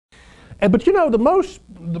But you know,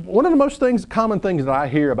 one of the most common things that I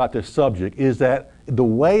hear about this subject is that the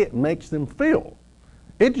way it makes them feel.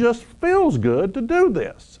 It just feels good to do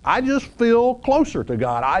this. I just feel closer to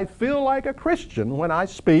God. I feel like a Christian when I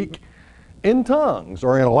speak in tongues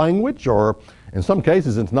or in a language, or in some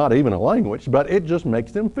cases it's not even a language, but it just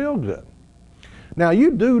makes them feel good. Now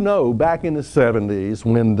you do know back in the 70s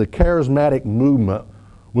when the charismatic movement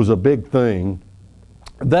was a big thing,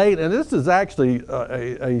 and this is actually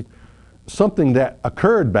something that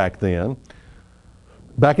occurred back then,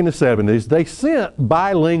 back in the 70s, they sent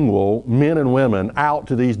bilingual men and women out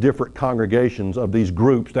to these different congregations of these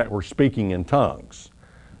groups that were speaking in tongues,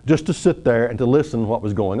 just to sit there and to listen to what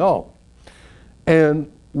was going on.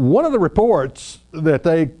 And one of the reports that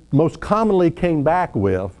they most commonly came back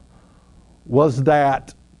with was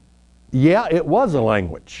that, yeah, it was a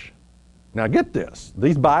language. Now get this,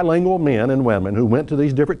 these bilingual men and women who went to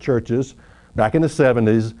these different churches back in the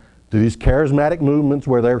 70s, to these charismatic movements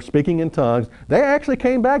where they're speaking in tongues, they actually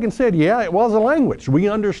came back and said, yeah, it was a language. We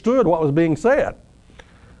understood what was being said.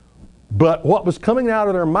 But what was coming out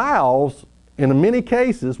of their mouths, in many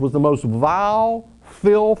cases, was the most vile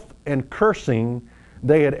filth and cursing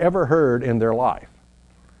they had ever heard in their life.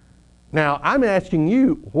 Now, I'm asking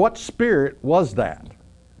you, what spirit was that?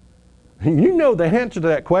 You know the answer to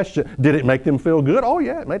that question. Did it make them feel good? Oh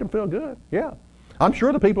yeah, it made them feel good, yeah. I'm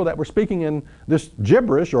sure the people that were speaking in this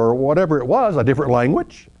gibberish or whatever it was, a different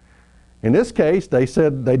language, in this case, they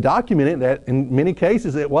said, they documented that in many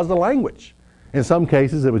cases it was a language. In some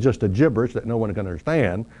cases it was just a gibberish that no one can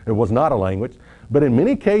understand. It was not a language. But in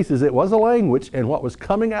many cases it was a language, and what was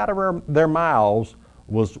coming out of their mouths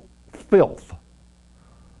was filth.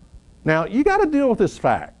 Now you got to deal with this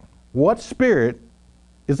fact. What spirit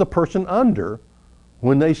is a person under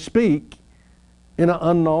when they speak in an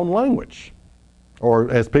unknown language?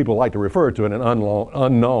 Or as people like to refer to it, an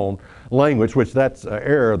unknown language, which that's an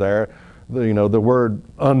error there. The word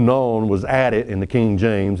unknown was added in the King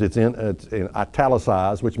James. It's in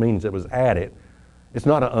italicized, which means it was added. It's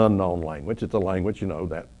not an unknown language. It's a language,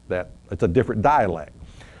 that it's a different dialect.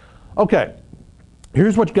 Okay,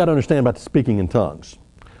 here's what you got to understand about the speaking in tongues.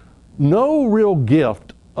 No real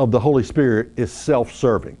gift of the Holy Spirit is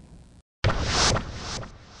self-serving.